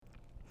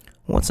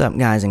What's up,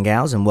 guys and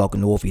gals, and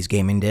welcome to Wolfie's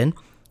Gaming Den.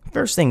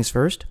 First things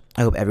first,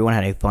 I hope everyone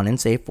had a fun and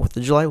safe 4th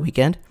of July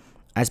weekend.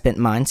 I spent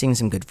mine seeing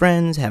some good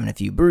friends, having a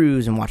few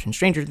brews, and watching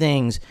Stranger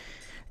Things,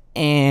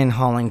 and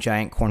hauling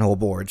giant cornhole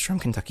boards from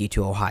Kentucky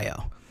to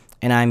Ohio.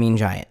 And I mean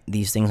giant.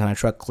 These things on a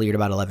truck cleared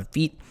about 11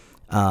 feet.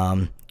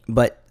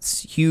 But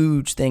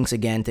huge thanks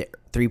again to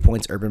 3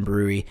 Points Urban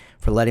Brewery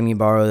for letting me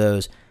borrow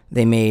those.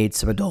 They made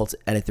some adults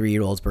at a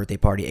 3-year-old's birthday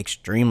party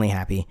extremely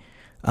happy.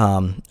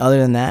 Other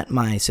than that,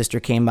 my sister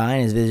came by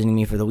and is visiting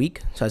me for the week,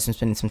 so I've been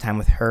spending some time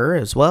with her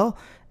as well.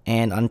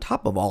 And on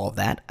top of all of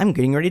that, I'm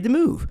getting ready to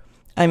move.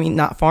 I mean,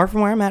 not far from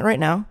where I'm at right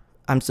now.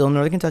 I'm still in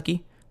Northern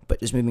Kentucky,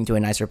 but just moving to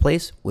a nicer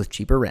place with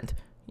cheaper rent.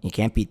 You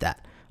can't beat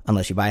that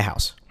unless you buy a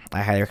house.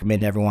 I highly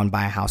recommend everyone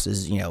buy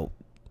houses,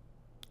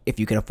 if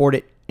you can afford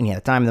it and you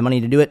have the time and the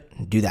money to do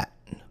it, do that.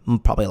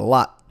 Probably a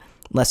lot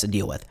less to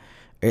deal with,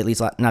 or at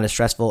least not as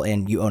stressful,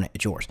 and you own it.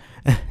 It's yours,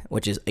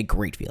 which is a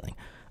great feeling.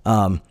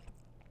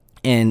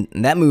 And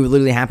that move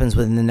literally happens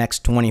within the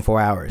next 24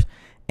 hours.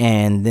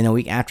 And then a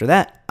week after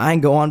that, I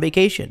go on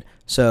vacation.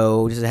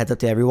 So just a heads up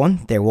to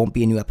everyone, there won't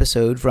be a new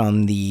episode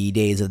from the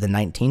days of the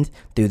 19th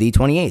through the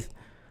 28th.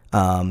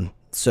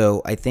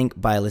 So I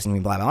think by listening to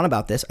me blab on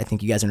about this, I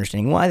think you guys are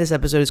understanding why this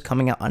episode is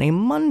coming out on a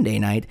Monday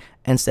night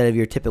instead of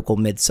your typical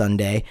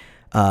mid-Sunday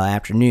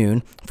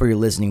afternoon for your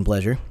listening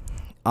pleasure.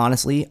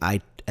 Honestly,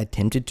 I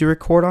attempted to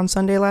record on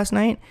Sunday last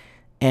night,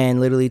 and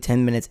literally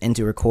 10 minutes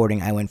into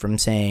recording, I went from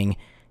saying,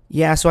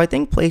 yeah, so I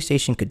think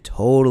PlayStation could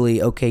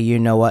totally, okay, you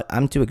know what,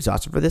 I'm too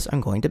exhausted for this, I'm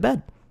going to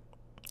bed.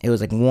 It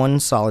was like one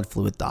solid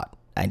fluid thought.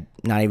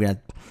 Not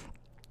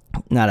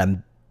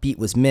a beat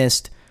was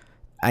missed.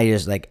 I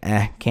just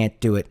can't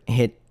do it.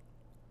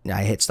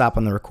 I hit stop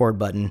on the record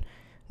button,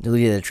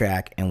 deleted the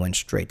track, and went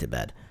straight to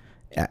bed.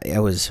 It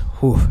was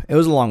a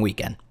long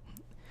weekend.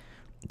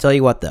 Tell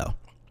you what though,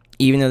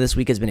 even though this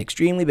week has been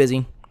extremely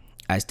busy,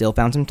 I still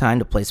found some time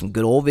to play some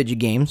good old video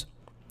games.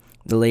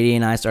 The lady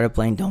and I started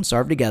playing Don't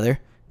Starve together.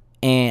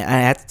 And I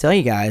have to tell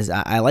you guys,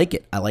 I like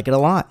it. I like it a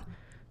lot.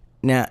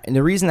 Now, and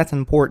the reason that's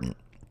important,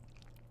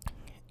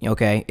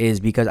 is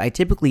because I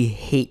typically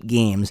hate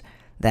games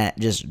that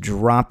just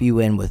drop you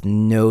in with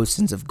no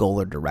sense of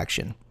goal or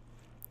direction.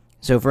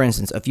 So, for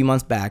instance, a few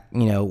months back,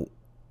 her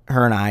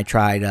and I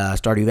tried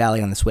Stardew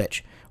Valley on the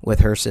Switch with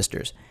her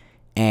sisters.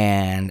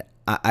 And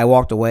I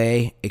walked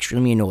away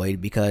extremely annoyed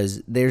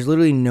because there's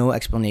literally no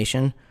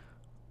explanation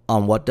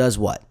on what does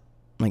what.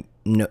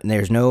 No,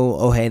 there's no,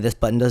 oh, hey, this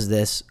button does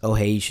this. Oh,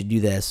 hey, you should do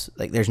this.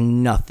 There's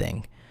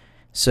nothing.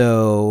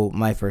 So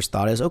my first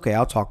thought is, okay,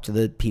 I'll talk to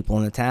the people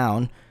in the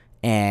town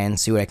and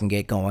see what I can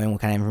get going, what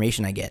kind of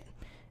information I get.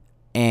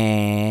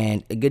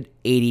 And a good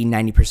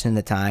 80-90% of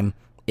the time,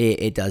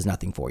 it does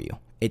nothing for you.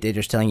 They're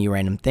just telling you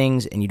random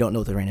things, and you don't know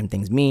what the random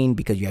things mean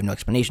because you have no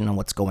explanation on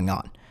what's going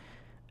on.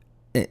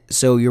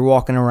 So you're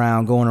walking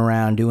around, going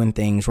around, doing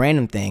things,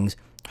 random things,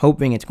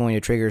 hoping it's going to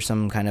trigger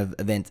some kind of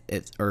event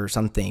or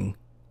something.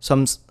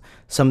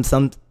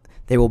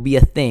 There will be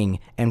a thing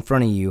in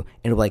front of you,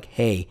 and it'll be like,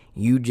 hey,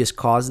 you just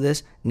caused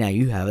this, now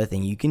you have a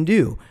thing you can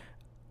do,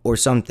 or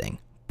something.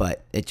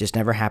 But it just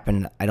never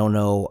happened. I don't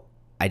know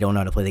how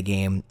to play the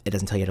game. It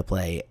doesn't tell you how to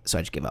play, so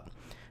I just give up.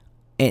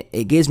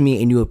 It gives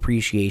me a new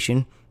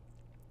appreciation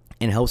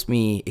and helps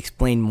me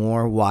explain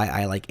more why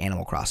I like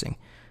Animal Crossing.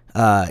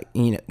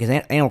 Because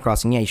Animal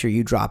Crossing, yeah, sure,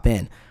 you drop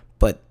in,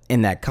 but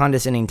in that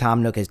condescending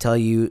Tom Nook is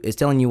telling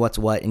you what's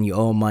what, and you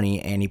owe him money,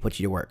 and he puts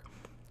you to work.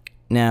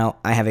 Now,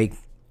 I have a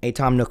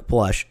Tom Nook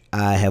plush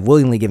I have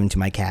willingly given to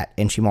my cat,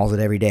 and she mauls it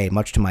every day,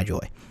 much to my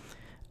joy.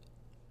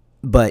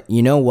 But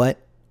you know what?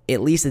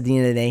 At least at the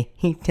end of the day,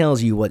 he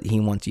tells you what he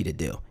wants you to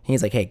do.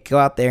 He's like, hey, go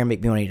out there and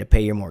make me money to pay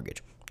your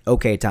mortgage.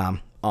 Okay,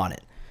 Tom, on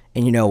it.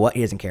 And you know what?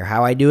 He doesn't care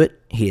how I do it.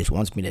 He just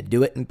wants me to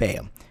do it and pay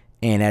him.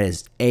 And that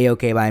is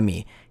A-okay by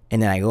me.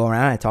 And then I go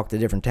around, I talk to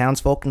different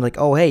townsfolk, and like,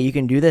 oh, hey, you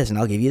can do this, and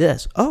I'll give you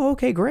this. Oh,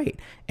 okay, great.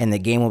 And the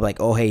game will be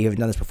like, oh, hey, you haven't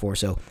done this before,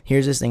 so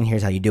here's this thing,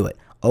 here's how you do it.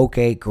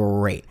 Okay,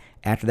 great.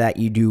 After that,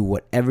 you do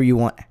whatever you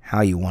want, how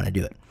you want to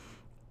do it.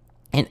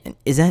 And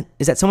is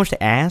that so much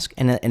to ask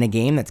in a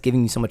game that's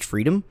giving you so much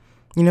freedom?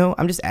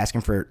 I'm just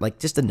asking for,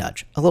 just a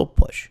nudge, a little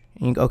push.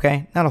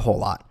 Okay? Not a whole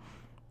lot.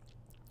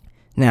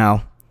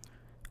 Now,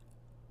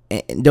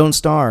 Don't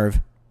Starve,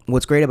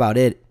 what's great about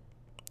it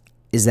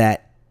is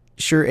that,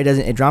 sure,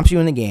 it drops you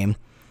in the game,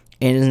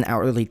 and it doesn't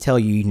outwardly tell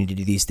you need to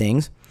do these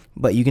things,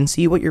 but you can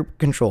see what your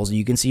controls.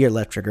 You can see your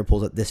left trigger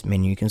pulls up this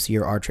menu. You can see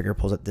your R trigger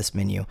pulls up this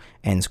menu.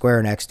 And square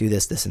and X do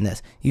this, this, and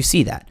this. You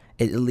see that.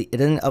 It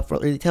doesn't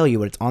upfrontly tell you,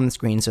 but it's on the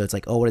screen, so it's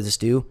like, oh, what does this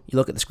do? You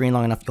look at the screen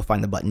long enough, you'll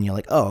find the button. And you're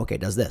like, oh, okay,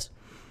 it does this.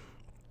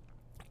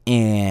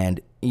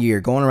 And you're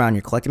going around,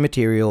 you're collecting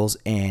materials,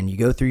 and you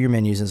go through your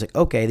menus, and it's like,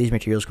 okay, these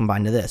materials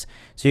combine to this.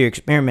 So you're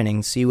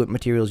experimenting, see what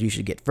materials you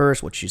should get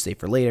first, what you should save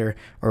for later,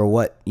 or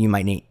what you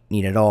might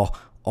need at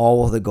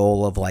all with the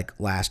goal of,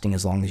 lasting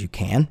as long as you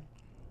can.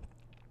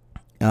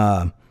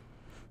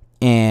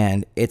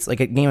 And it's like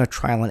a game of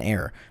trial and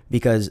error,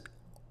 because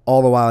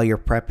all the while you're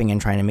prepping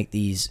and trying to make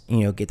these,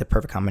 get the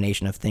perfect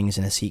combination of things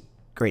in a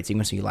great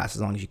sequence so you last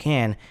as long as you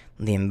can.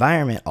 The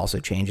environment also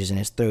changes and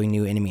it's throwing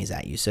new enemies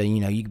at you. So,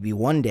 you could be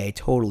one day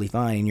totally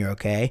fine and you're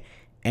okay,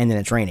 and then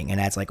it's raining, and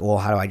that's like, well,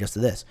 how do I adjust to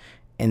this?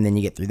 And then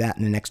you get through that,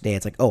 and the next day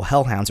it's like, oh,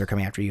 hellhounds are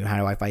coming after you. How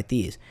do I fight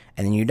these?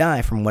 And then you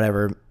die from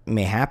whatever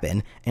may happen,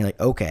 and you're like,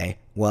 okay,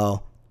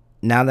 well,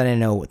 now that I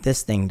know what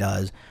this thing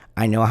does,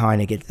 I know how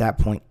to get to that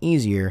point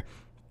easier.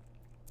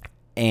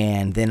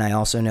 And then I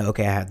also know,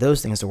 okay, I have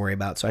those things to worry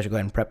about, so I should go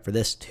ahead and prep for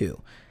this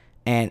too.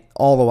 And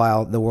all the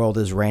while, the world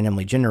is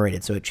randomly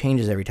generated, so it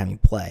changes every time you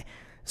play.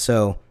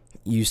 So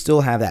you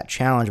still have that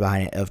challenge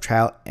behind it of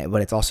trial,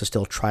 but it's also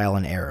still trial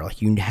and error.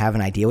 Like, you have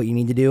an idea what you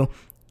need to do,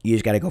 you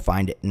just got to go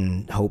find it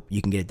and hope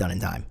you can get it done in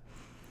time.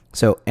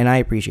 So, and I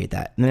appreciate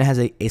that. And then it has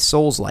a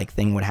Souls-like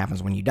thing, what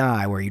happens when you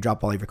die, where you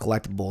drop all of your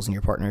collectibles and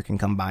your partner can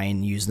come by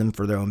and use them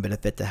for their own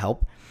benefit to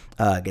help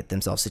get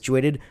themselves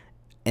situated,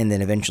 and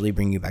then eventually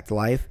bring you back to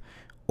life.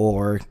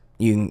 Or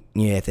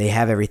if they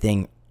have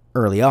everything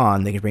early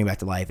on, they can bring you back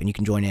to life, and you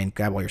can join in,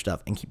 grab all your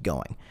stuff, and keep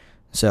going.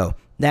 So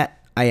that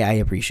I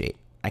appreciate.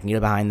 I can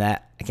get behind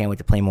that. I can't wait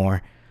to play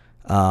more.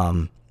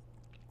 So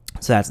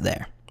that's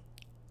there.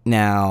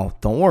 Now,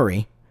 don't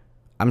worry.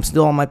 I'm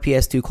still on my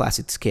PS2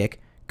 Classics kick.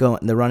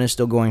 The run is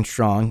still going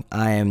strong.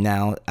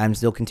 I'm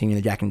still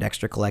continuing the Jak and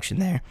Daxter collection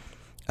there.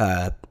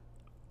 I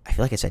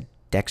feel like I said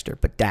Dexter,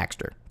 but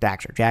Daxter,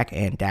 Jak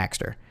and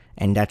Daxter,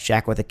 and that's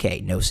Jak with a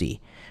K, no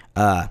C.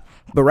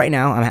 But right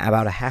now I'm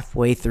about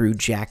halfway through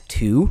Jak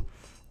 2,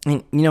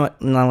 and you know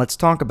what? Now let's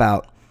talk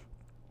about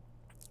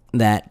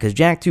that, because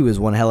Jak 2 is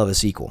one hell of a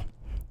sequel.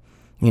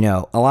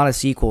 A lot of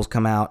sequels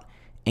come out,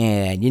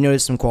 and you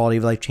notice some quality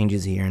of life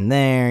changes here and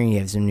there, and you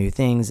have some new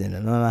things,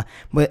 and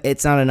but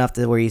it's not enough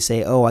to where you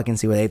say, oh, I can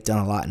see where they've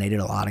done a lot, and they did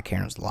a lot of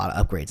care, and a lot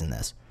of upgrades in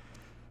this.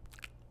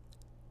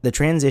 The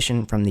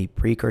transition from the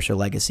Precursor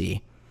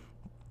Legacy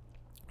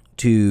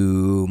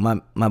to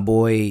my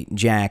boy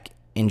Jak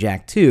in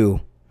Jak 2,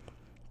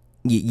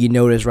 you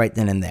notice right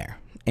then and there,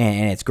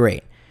 and it's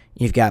great.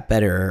 You've got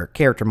better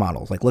character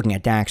models, like looking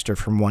at Daxter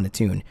from 1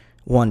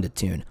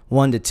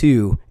 to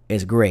 2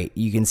 is great.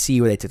 You can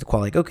see where they took the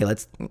quality. Like, okay,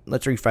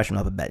 let's refresh him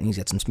up a bit. And he's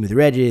got some smoother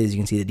edges. You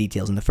can see the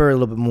details in the fur a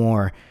little bit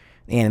more.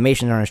 The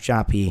animations aren't as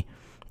choppy.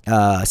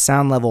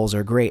 Sound levels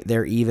are great.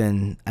 They're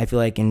even. I feel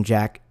like in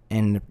Jak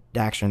and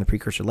Daxter and the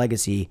Precursor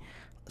Legacy,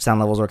 sound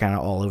levels are kind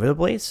of all over the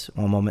place.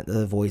 One moment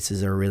the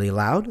voices are really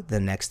loud, the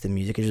next the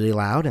music is really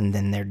loud, and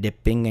then they're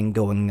dipping and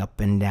going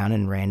up and down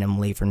and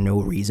randomly for no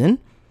reason.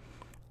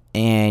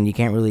 And you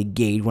can't really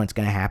gauge what's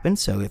going to happen.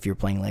 So if you're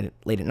playing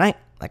late at night,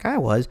 like I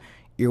was,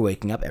 you're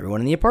waking up everyone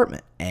in the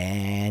apartment,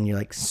 and you're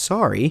like,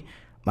 sorry,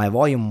 my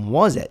volume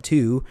was at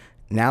 2,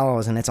 now all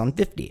of a sudden it's on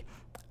 50.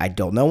 I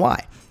don't know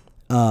why.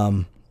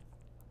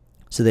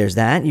 So there's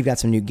that. You've got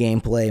some new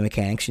gameplay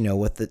mechanics,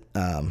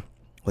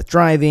 with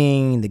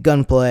driving, the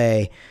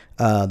gunplay,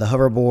 the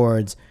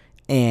hoverboards,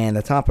 and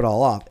to top it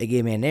all off, it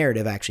gave me a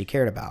narrative I actually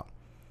cared about.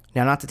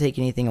 Now, not to take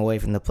anything away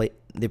from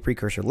the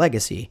Precursor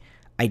Legacy,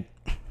 I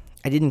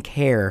didn't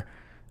care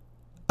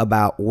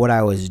about what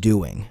I was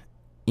doing.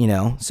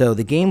 So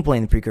the gameplay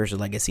in the Precursor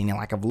Legacy, and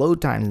lack of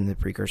load times in the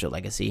Precursor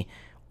Legacy,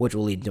 which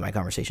will lead to my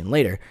conversation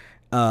later,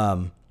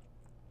 that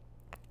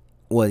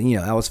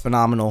was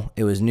phenomenal.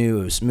 It was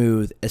new, it was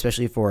smooth,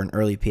 especially for an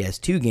early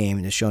PS2 game,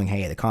 and just showing,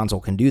 hey, the console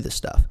can do this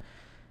stuff.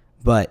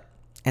 But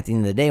at the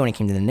end of the day, when it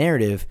came to the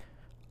narrative,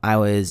 I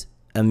was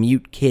a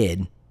mute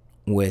kid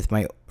with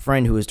my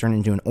friend who was turned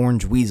into an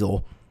orange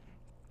weasel,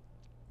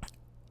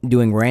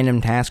 doing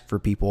random tasks for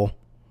people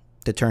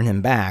to turn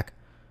him back,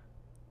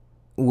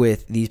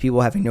 with these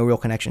people having no real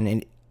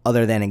connection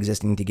other than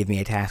existing to give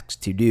me tasks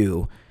to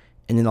do,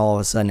 and then all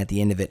of a sudden at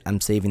the end of it,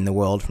 I'm saving the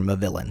world from a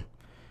villain.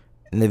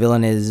 And the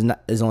villain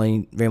is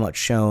only very much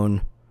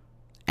shown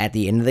at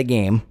the end of the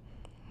game,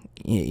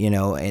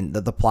 and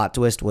the plot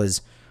twist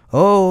was,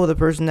 oh, the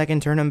person that can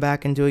turn him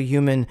back into a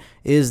human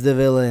is the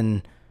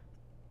villain.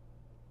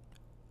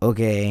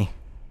 Okay,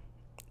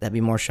 that'd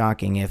be more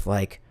shocking if,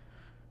 I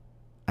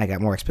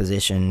got more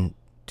exposition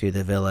to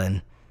the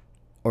villain,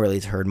 or at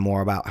least heard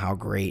more about how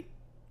great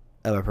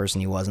of a person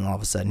he was, and all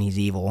of a sudden he's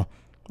evil,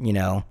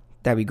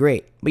 that'd be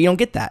great. But you don't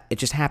get that. It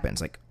just happens.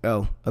 Like,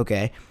 oh,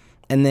 okay.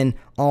 And then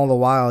all the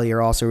while,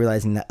 you're also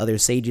realizing that other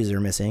sages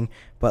are missing,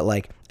 but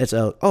it's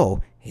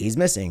he's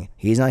missing.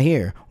 He's not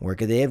here. Where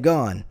could they have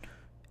gone?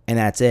 And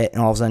that's it.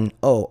 And all of a sudden,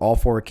 all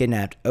 4 are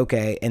kidnapped.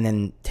 Okay. And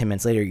then 10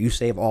 minutes later, you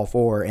save all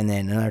 4, and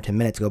then another 10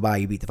 minutes go by,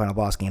 you beat the final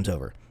boss, game's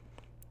over.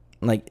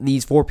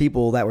 These 4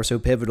 people that were so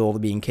pivotal to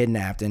being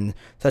kidnapped, and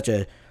such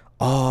a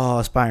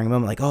awe-inspiring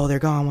moment, they're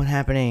gone, what's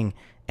happening?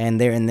 And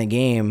they're in the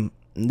game,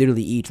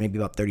 literally each maybe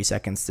about 30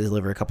 seconds to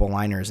deliver a couple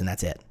liners, and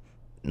that's it.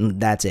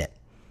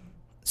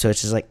 So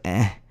it's just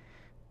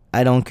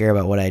I don't care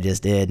about what I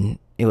just did.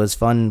 It was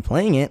fun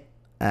playing it.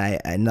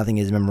 Nothing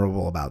is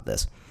memorable about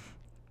this.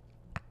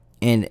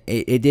 And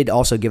it did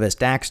also give us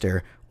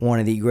Daxter, one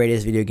of the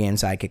greatest video game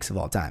sidekicks of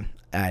all time.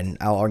 And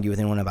I'll argue with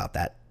anyone about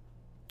that.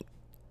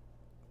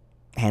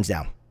 Hands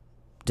down.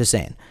 Just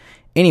saying.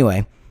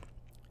 Anyway,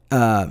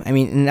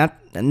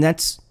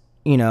 that's,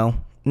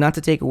 not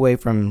to take away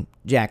from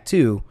Jak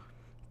 2,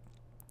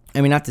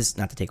 I mean, not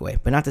to take away,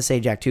 but not to say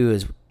Jak 2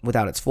 is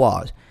without its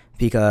flaws,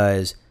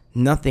 because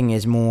nothing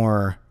is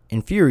more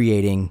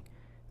infuriating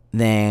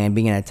than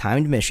being in a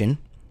timed mission.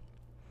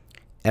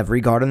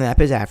 Every guard on the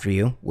map is after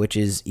you, which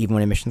is even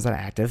when a mission's not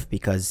active,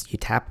 because you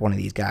tap one of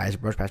these guys,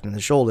 brush past them in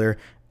the shoulder,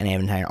 and they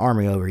have an entire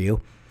army over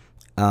you.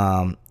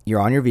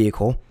 You're on your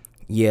vehicle.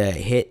 You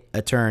hit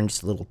a turn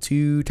just a little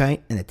too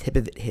tight, and the tip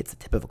of it hits the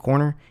tip of a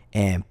corner,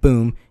 and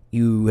boom,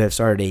 you have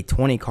started a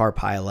 20-car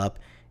pileup,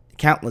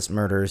 countless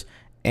murders,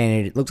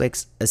 and it looks like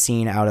a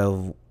scene out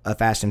of a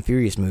Fast and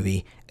Furious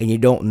movie, and you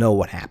don't know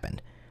what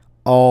happened.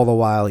 All the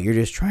while, you're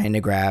just trying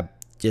to grab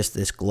just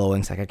this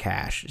glowing sack of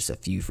cash, just a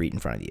few feet in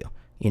front of you,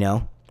 you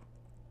know?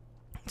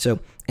 So,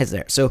 it's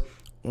there. So,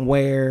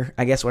 where,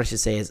 I guess what I should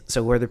say is,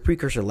 so where the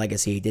Precursor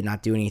Legacy did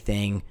not do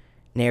anything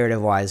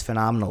narrative-wise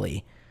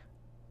phenomenally,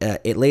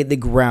 it laid the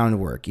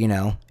groundwork, you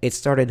know? It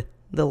started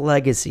the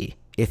legacy,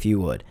 if you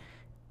would.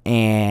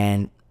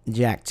 And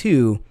Jak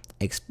 2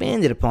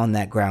 expanded upon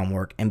that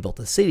groundwork and built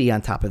a city on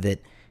top of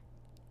it,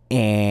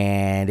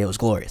 and it was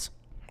glorious.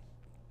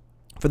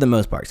 For the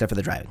most part, except for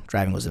the driving.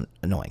 Driving was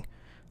annoying.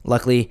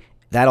 Luckily,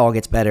 that all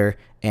gets better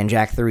in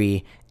Jak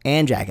 3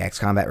 and Jak X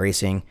Combat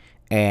Racing,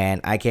 and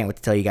I can't wait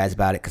to tell you guys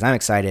about it because I'm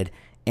excited,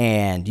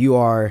 and you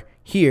are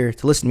here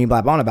to listen to me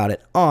blab on about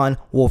it on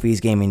Wolfie's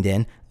Gaming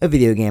Den, a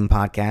video game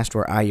podcast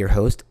where I, your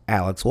host,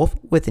 Alex Wolf,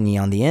 with an E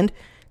on the end,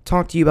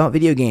 talk to you about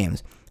video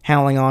games,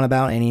 howling on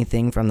about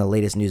anything from the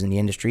latest news in the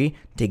industry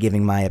to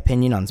giving my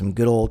opinion on some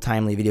good old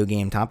timely video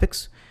game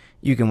topics.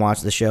 You can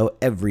watch the show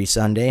every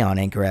Sunday on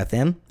Anchor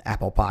FM,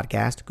 Apple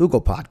Podcast,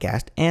 Google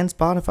Podcast, and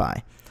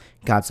Spotify.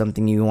 Got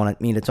something you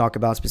want me to talk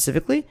about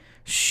specifically?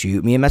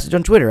 Shoot me a message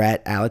on Twitter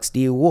at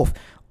AlexDWolf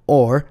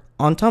or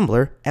on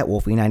Tumblr at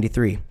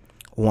Wolfie93.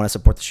 Want to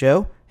support the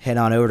show? Head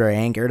on over to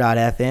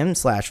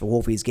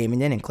anchor.fm/Wolfie's Gaming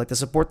Den and click the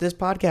support this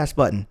podcast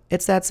button.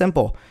 It's that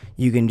simple.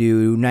 You can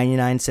do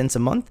 99 cents a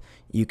month,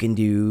 you can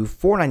do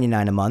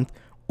 $4.99 a month,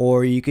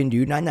 or you can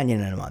do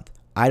 $9.99 a month.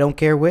 I don't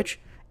care which.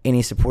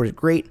 Any support is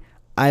great.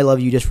 I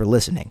love you just for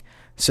listening.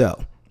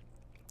 So,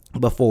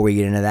 before we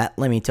get into that,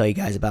 let me tell you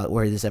guys about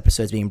where this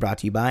episode is being brought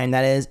to you by, and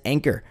that is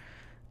Anchor.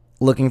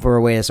 Looking for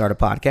a way to start a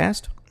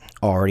podcast?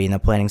 Already in the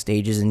planning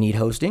stages and need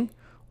hosting?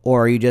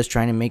 Or are you just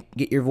trying to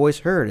get your voice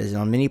heard as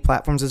on many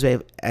platforms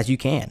as you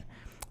can?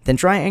 Then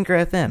try Anchor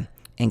FM.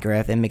 Anchor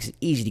FM makes it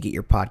easy to get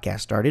your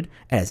podcast started.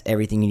 It has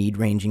everything you need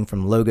ranging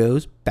from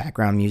logos,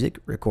 background music,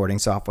 recording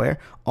software,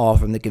 all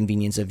from the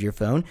convenience of your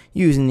phone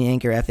using the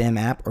Anchor FM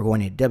app or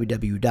going to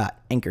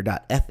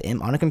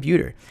www.anchor.fm on a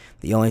computer.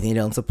 The only thing it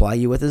doesn't supply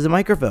you with is a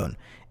microphone.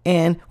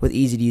 And with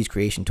easy-to-use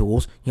creation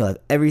tools, you'll have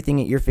everything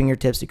at your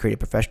fingertips to create a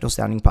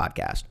professional-sounding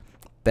podcast.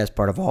 Best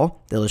part of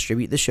all, they'll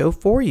distribute the show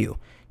for you,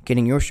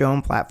 getting your show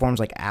on platforms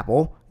like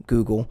Apple,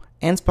 Google,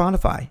 and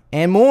Spotify,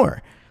 and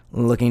more.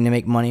 Looking to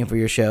make money for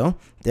your show?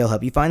 They'll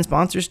help you find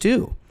sponsors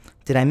too.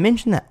 Did I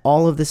mention that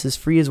all of this is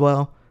free as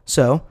well?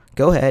 So,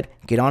 go ahead,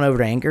 get on over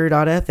to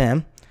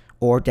Anchor.fm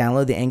or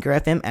download the Anchor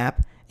FM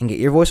app and get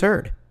your voice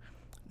heard.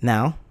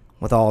 Now,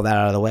 with all that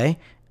out of the way,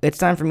 it's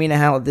time for me to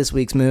highlight this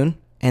week's moon.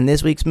 And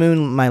this week's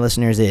moon, my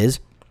listeners, is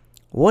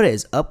what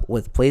is up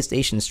with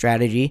PlayStation's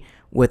strategy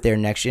with their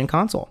next-gen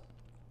console?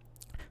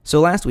 So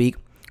last week,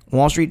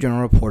 Wall Street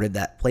Journal reported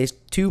that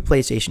two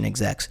PlayStation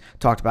execs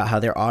talked about how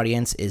their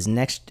audience with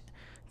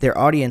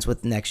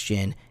next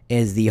gen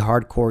is the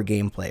hardcore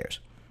game players,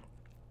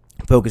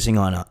 focusing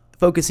in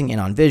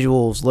on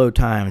visuals, load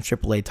times,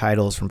 AAA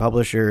titles from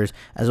publishers,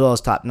 as well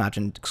as top-notch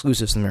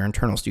exclusives from their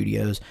internal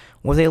studios,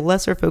 with a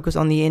lesser focus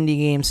on the indie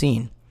game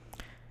scene.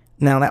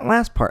 Now, that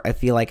last part I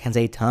feel like has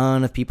a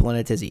ton of people in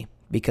a tizzy,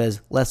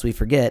 because lest we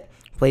forget,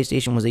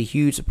 PlayStation was a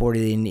huge supporter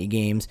of the indie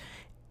games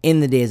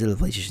in the days of the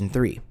PlayStation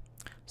 3.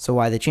 So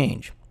why the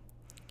change?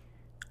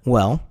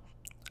 Well,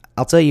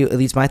 I'll tell you at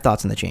least my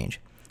thoughts on the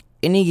change.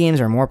 Indie games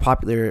are more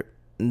popular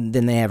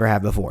than they ever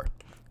have before.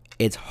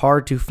 It's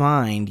hard to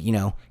find,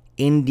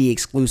 indie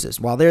exclusives.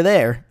 While they're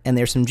there, and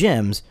there's some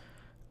gems,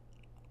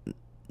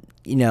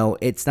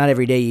 it's not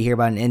every day you hear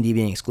about an indie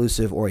being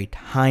exclusive or a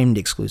timed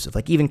exclusive.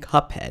 Like even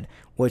Cuphead,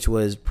 which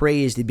was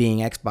praised as being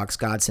Xbox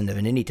godsend of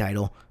an indie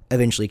title,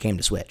 eventually came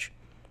to Switch.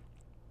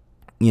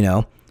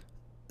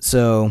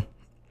 So...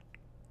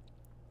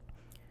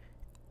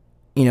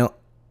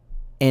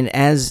 and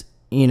as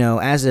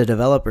a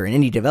developer, an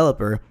indie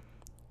developer,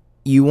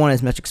 you want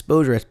as much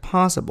exposure as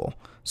possible.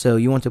 So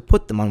you want to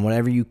put them on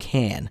whatever you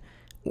can.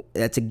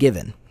 That's a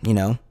given,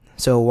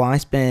 So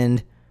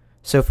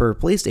for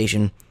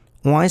PlayStation,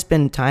 why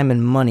spend time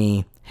and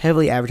money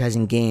heavily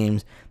advertising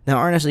games that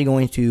aren't necessarily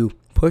going to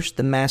push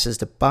the masses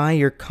to buy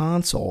your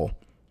console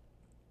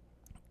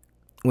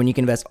when you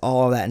can invest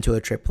all of that into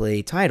a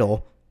AAA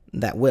title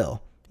that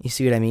will? You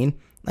see what I mean?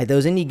 Like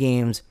those indie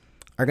games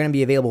are going to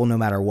be available no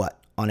matter what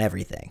on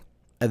everything,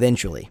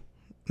 eventually,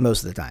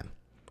 most of the time.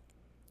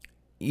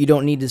 You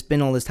don't need to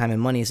spend all this time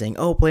and money saying,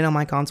 oh, play it on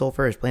my console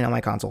first, when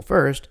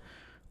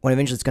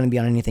eventually it's going to be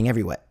on anything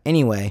everywhere.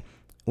 Anyway,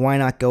 why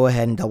not go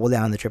ahead and double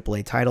down on the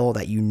AAA title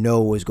that you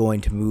know is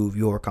going to move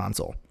your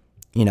console,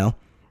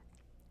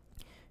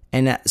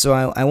 And so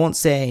I won't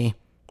say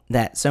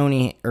that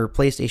Sony or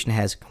PlayStation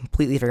has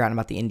completely forgotten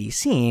about the indie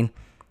scene,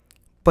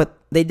 but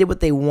they did what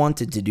they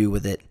wanted to do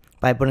with it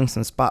by putting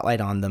some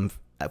spotlight on them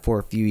for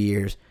a few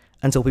years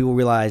until people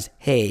realized,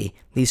 hey,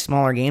 these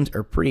smaller games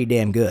are pretty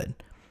damn good.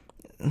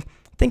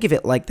 Think of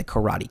it like the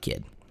Karate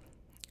Kid.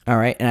 All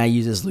right, and I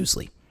use this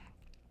loosely.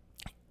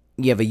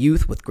 You have a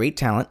youth with great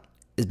talent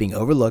is being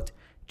overlooked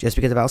just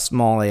because of how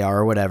small they are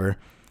or whatever,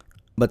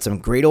 but some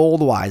great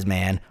old wise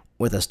man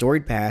with a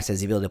storied past has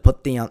the ability to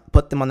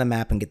put them on the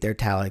map and get their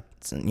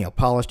talents,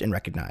 polished and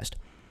recognized.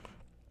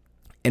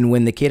 And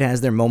when the kid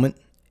has their moment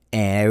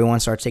and everyone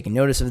starts taking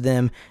notice of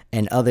them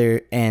and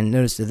others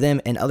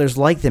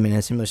like them in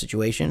a similar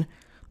situation,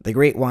 the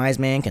great wise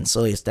man can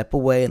slowly step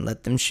away and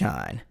let them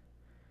shine.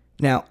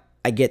 Now,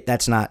 I get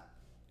that's not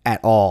at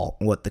all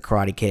what the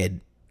Karate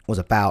Kid was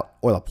about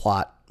or the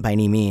plot by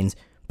any means,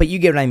 but you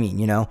get what I mean,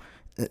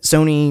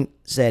 Sony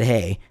said,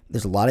 hey,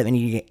 there's a lot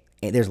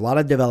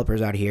of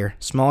developers out here,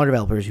 smaller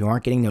developers who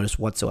aren't getting noticed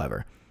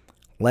whatsoever.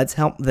 Let's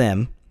help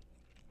them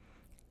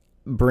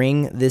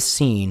bring this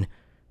scene,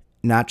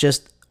 not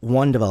just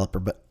one developer,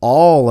 but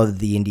all of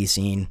the indie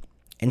scene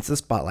into the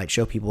spotlight.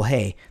 Show people,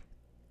 hey,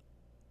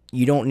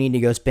 you don't need to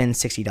go spend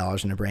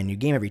 $60 in a brand new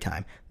game every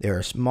time. There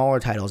are smaller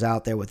titles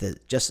out there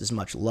with just as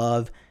much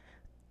love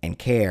and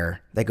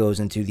care that goes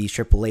into these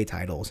AAA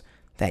titles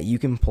that you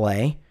can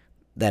play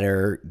that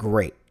are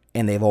great.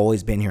 And they've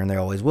always been here and they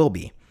always will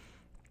be.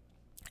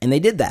 And they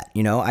did that,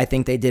 I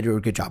think they did a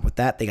good job with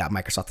that. They got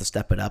Microsoft to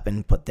step it up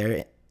and put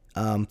their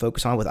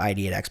focus on it with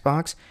ID at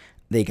Xbox.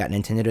 They got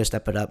Nintendo to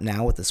step it up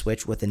now with the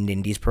Switch with the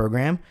Indies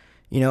program.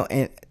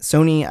 And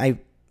Sony, I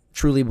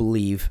truly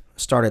believe,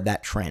 started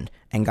that trend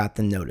and got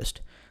them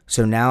noticed.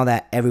 So now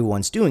that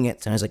everyone's doing it,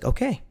 Sony's like,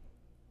 okay,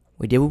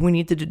 we did what we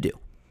needed to do.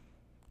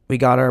 We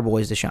got our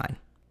boys to shine.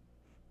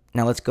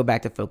 Now let's go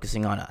back to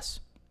focusing on us.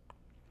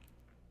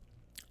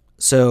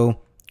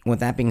 So with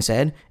that being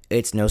said,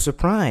 it's no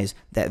surprise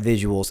that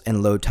visuals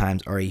and load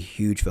times are a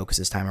huge focus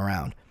this time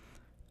around.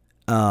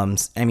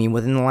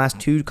 Within the last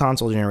two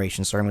console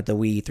generations, starting with the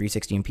Wii,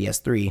 360, and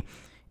PS3,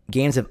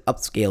 games have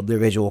upscaled their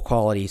visual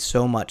quality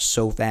so much,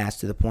 so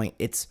fast, to the point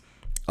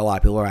a lot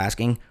of people are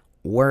asking,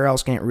 where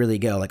else can it really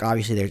go? Like,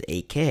 obviously there's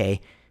 8K,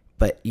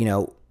 but,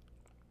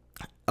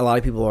 a lot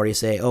of people already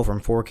say, oh,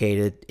 from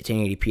 4K to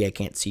 1080p, I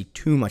can't see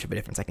too much of a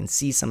difference. I can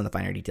see some of the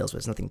finer details, but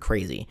it's nothing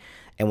crazy.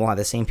 And we'll have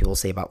the same people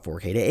say about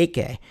 4K to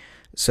 8K.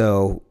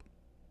 So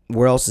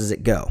where else does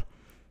it go?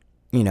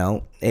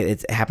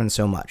 It happens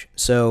so much.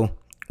 So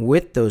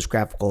with those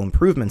graphical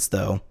improvements,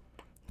 though,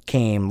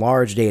 came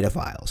large data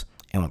files.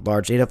 And with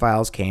large data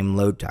files came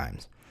load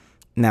times.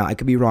 Now, I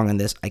could be wrong on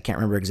this. I can't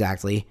remember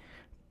exactly.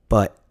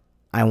 But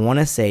I want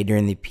to say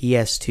during the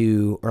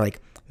PS2, or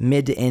like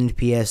mid to end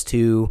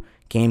PS2,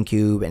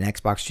 GameCube, and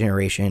Xbox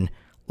generation,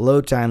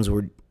 load times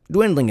were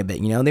dwindling a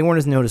bit. They weren't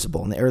as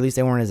noticeable, or at least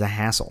they weren't as a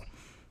hassle.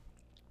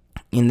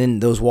 And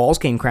then those walls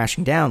came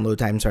crashing down. Load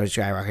times started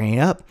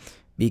skyrocketing up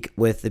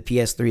with the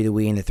PS3, the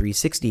Wii, and the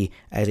 360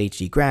 as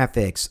HD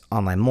graphics,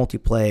 online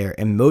multiplayer,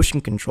 and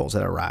motion controls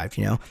that arrived.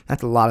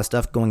 That's a lot of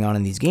stuff going on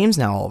in these games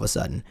now all of a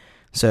sudden.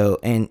 So,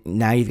 and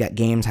now you've got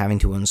games having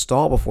to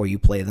install before you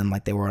play them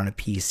like they were on a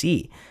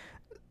PC.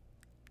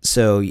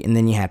 So, and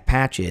then you had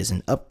patches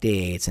and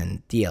updates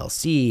and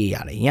DLC,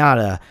 yada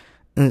yada.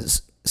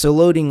 So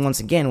loading once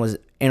again was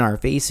in our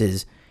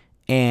faces,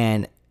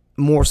 and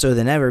more so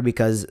than ever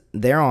because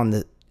they're on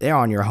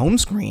your home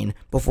screen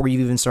before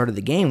you've even started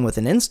the game with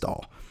an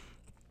install.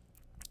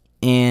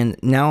 And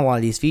now a lot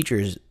of these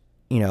features,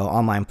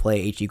 online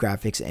play, HD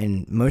graphics,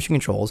 and motion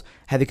controls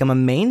have become a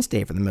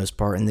mainstay for the most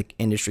part in the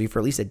industry for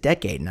at least a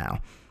decade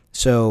now.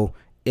 So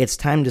it's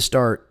time to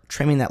start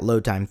trimming that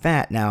load time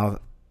fat now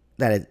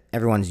that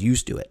everyone's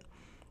used to it.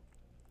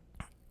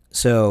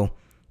 So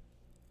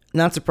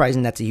not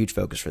surprising that's a huge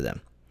focus for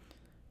them.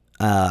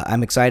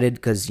 I'm excited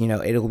because,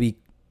 it'll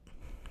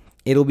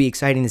be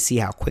exciting to see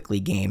how quickly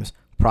games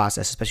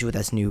process, especially with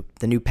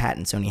the new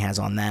patent Sony has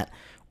on that,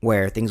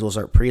 where things will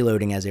start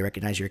preloading as they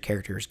recognize your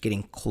character is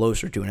getting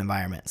closer to an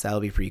environment. So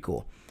that'll be pretty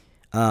cool.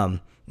 Now,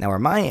 where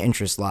my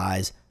interest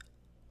lies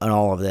on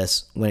all of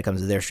this when it comes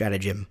to their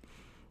stratagem,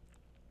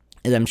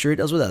 as I'm sure it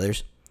does with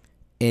others,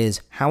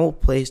 is how will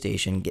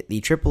PlayStation get the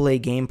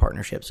AAA game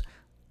partnerships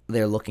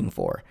they're looking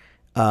for,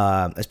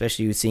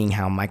 especially seeing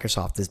how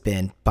Microsoft has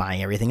been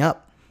buying everything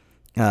up.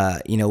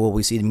 Will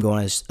we see them go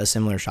on a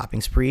similar shopping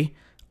spree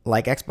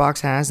like Xbox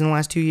has in the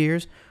last 2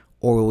 years,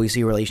 or will we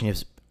see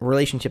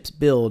relationships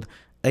build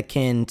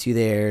akin to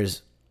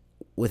theirs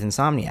with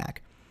Insomniac?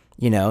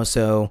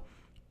 So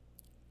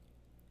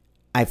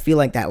I feel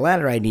like that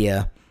latter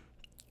idea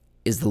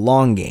is the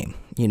long game.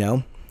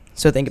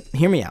 So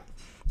hear me out.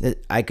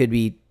 I could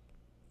be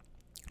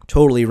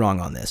totally wrong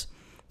on this.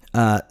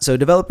 So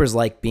developers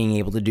like being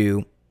able to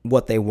do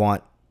what they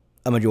want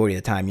a majority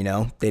of the time.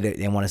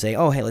 They want to say,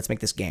 oh, hey, let's make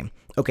this game.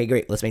 Okay,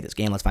 great, let's make this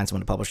game. Let's find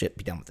someone to publish it,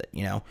 be done with it,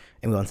 and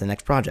move on to the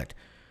next project.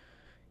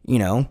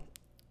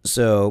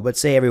 So, but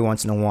say every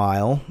once in a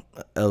while,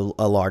 a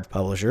large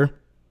publisher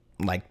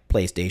like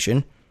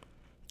PlayStation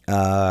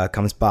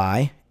comes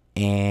by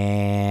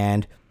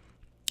and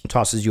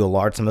tosses you a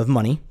large sum of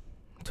money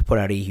to put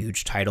out a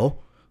huge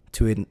title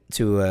to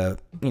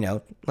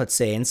let's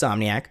say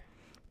Insomniac,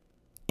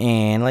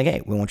 and like,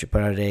 hey, we want you to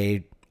put out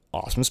a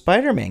awesome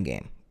Spider-Man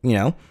game,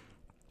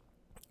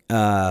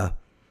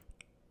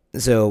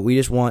 so we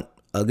just want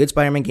a good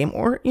Spider-Man game,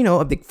 or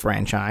a big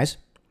franchise.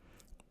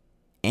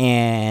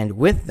 And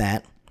with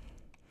that,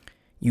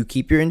 you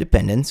keep your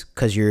independence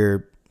because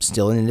you're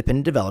still an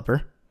independent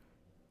developer,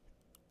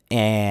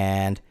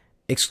 and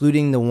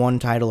excluding the one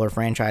title or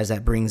franchise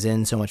that brings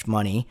in so much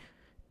money,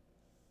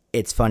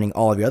 it's funding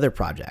all of your other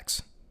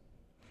projects.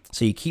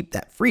 So you keep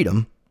that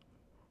freedom,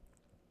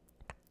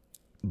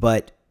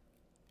 but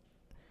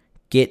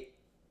get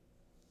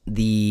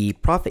the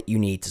profit you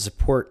need to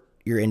support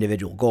your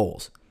individual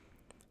goals.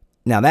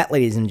 Now that,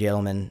 ladies and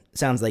gentlemen,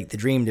 sounds like the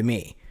dream to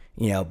me.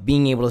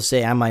 Being able to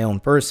say I'm my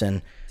own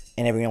person,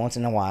 and every once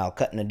in a while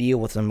cutting a deal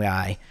with some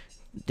guy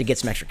to get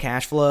some extra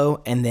cash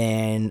flow, and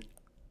then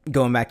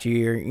going back to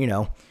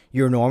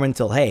your norm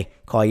until, hey,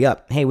 call you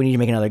up. Hey, we need to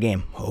make another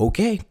game.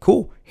 Okay,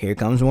 cool. Here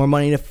comes more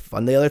money to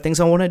fund the other things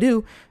I want to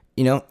do.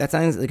 That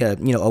sounds like a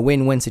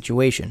win-win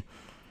situation.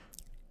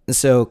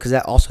 So, because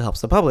that also helps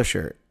the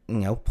publisher,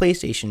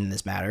 PlayStation in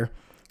this matter,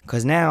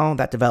 because now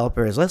that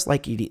developer is less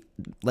likely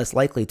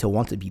to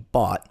want to be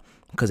bought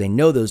because they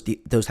know those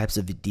types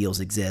of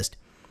deals exist,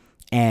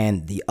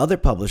 and the other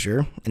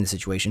publisher in the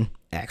situation,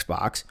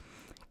 Xbox,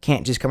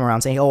 can't just come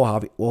around saying,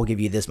 "Oh, we'll give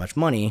you this much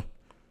money,"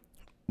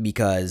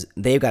 because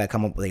they've got to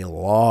come up with a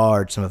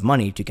large sum of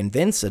money to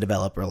convince a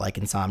developer like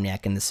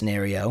Insomniac in this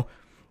scenario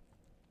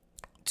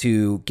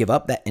to give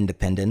up that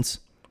independence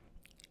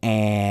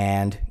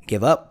and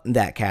give up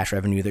that cash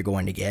revenue they're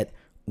going to get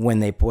when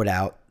they put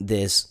out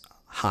this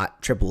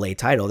hot AAA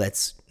title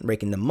that's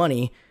raking them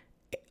money,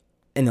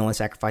 and the only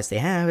sacrifice they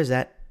have is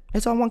that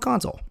it's on one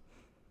console.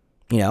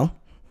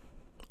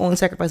 Only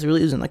sacrifice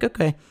really isn't like,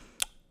 okay,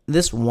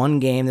 this one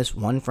game, this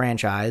one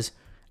franchise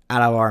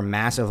out of our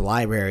massive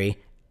library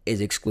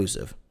is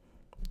exclusive.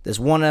 This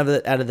one out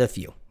of the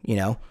few,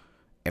 If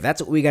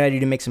that's what we got to do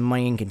to make some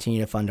money and continue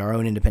to fund our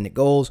own independent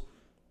goals,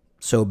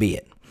 so be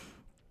it.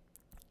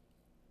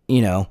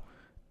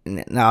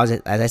 Now,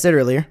 as I said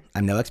earlier,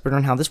 I'm no expert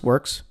on how this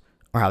works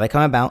or how they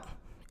come about,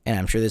 and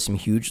I'm sure there's some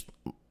huge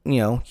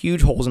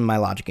holes in my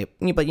logic, but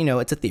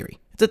it's a theory.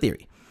 It's a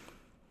theory.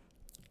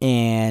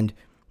 And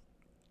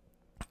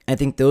I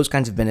think those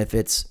kinds of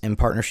benefits and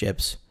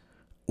partnerships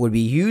would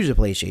be huge to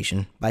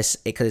PlayStation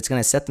because it's going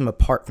to set them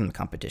apart from the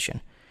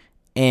competition.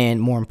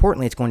 And more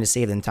importantly, it's going to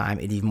save them time.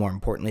 And even more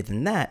importantly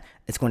than that,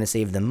 it's going to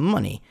save them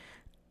money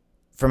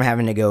from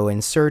having to go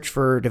and search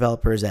for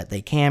developers that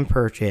they can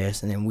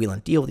purchase and then wheel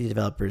and deal with these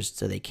developers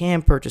so they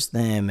can purchase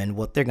them and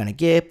what they're going to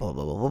get, blah,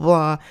 blah, blah, blah,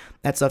 blah.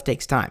 That stuff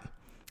takes time.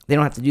 They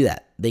don't have to do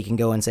that. They can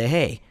go and say,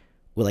 hey,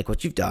 we like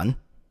what you've done.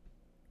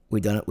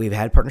 We've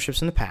had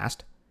partnerships in the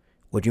past.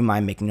 Would you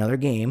mind making another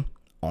game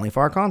only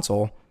for our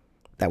console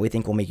that we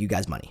think will make you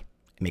guys money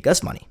and make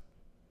us money?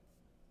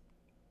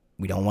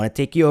 We don't want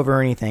to take you over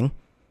or anything.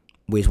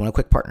 We just want a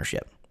quick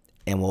partnership,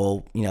 and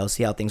we'll,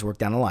 see how things work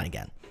down the line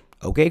again.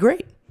 Okay,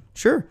 great.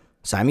 Sure.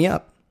 Sign me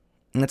up.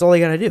 And that's all they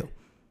got to do.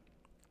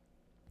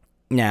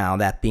 Now,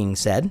 that being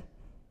said,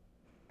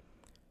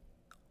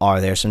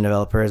 are there some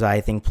developers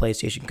I think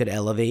PlayStation could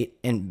elevate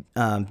in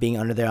being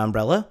under their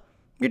umbrella?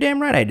 You're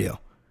damn right I do.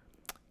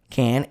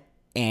 Can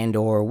and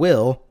or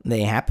will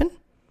they happen?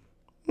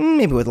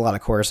 Maybe with a lot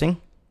of coercing,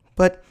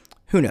 but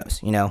who knows?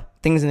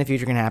 Things in the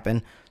future can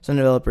happen. Some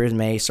developers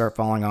may start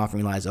falling off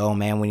and realize, oh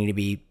man, we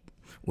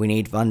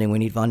need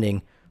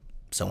funding.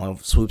 Someone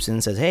swoops in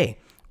and says, hey,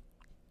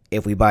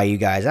 if we buy you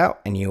guys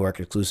out and you work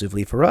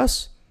exclusively for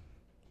us,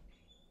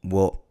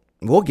 we'll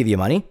give you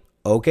money.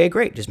 Okay,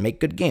 great. Just make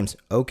good games.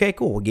 Okay,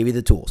 cool. We'll give you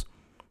the tools.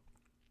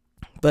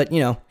 But,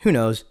 who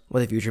knows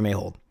what the future may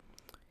hold.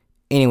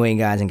 Anyway,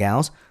 guys and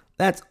gals,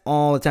 that's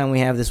all the time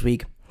we have this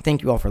week.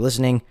 Thank you all for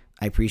listening.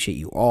 I appreciate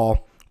you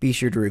all. Be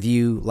sure to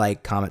review,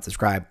 like, comment,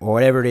 subscribe, or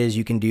whatever it is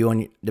you can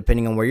do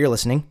depending on where you're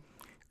listening.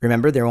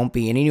 Remember, there won't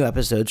be any new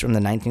episodes from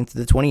the 19th to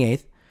the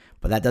 28th,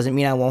 but that doesn't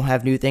mean I won't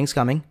have new things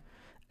coming.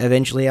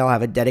 Eventually, I'll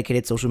have a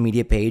dedicated social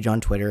media page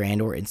on Twitter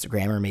and or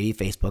Instagram or maybe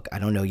Facebook. I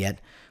don't know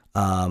yet,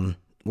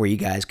 where you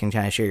guys can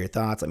kind of share your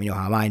thoughts. Let me know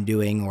how I'm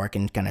doing, or I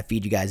can kind of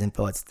feed you guys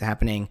info that's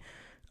happening.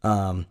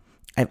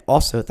 I've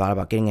also thought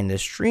about getting into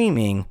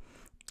streaming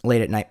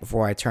late at night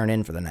before I turn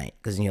in for the night.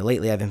 Because,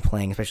 lately I've been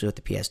playing, especially with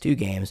the PS2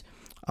 games,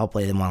 I'll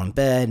play them while in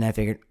bed, and I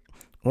figured,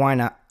 why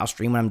not? I'll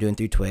stream what I'm doing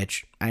through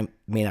Twitch. I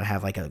may not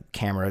have like a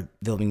camera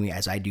filming me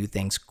as I do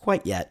things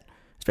quite yet,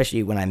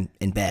 especially when I'm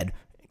in bed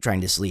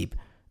trying to sleep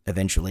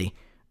eventually.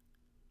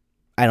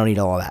 I don't need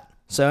all of that.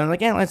 So I'm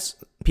like,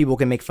 people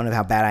can make fun of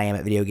how bad I am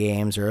at video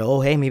games, or,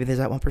 oh, hey, maybe there's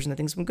that one person that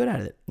thinks I'm good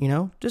at it.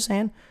 Just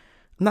saying.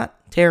 I'm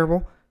not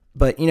terrible,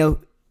 but, that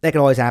could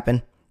always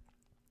happen.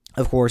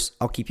 Of course,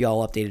 I'll keep you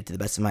all updated to the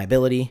best of my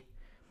ability.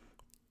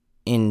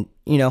 And,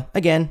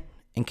 again,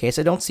 in case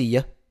I don't see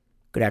you,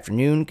 good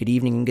afternoon, good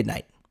evening, and good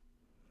night.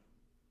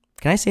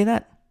 Can I say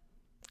that?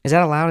 Is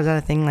that allowed? Is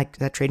that a thing? Like, is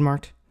that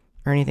trademarked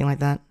or anything like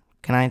that?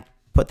 Can I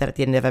put that at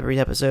the end of every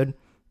episode?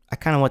 I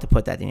kind of want to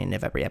put that at the end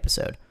of every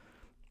episode.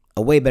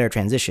 A way better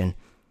transition,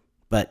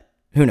 but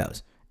who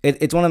knows?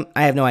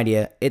 I have no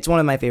idea. It's one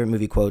of my favorite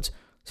movie quotes,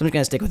 so I'm just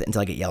going to stick with it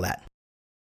until I get yelled at.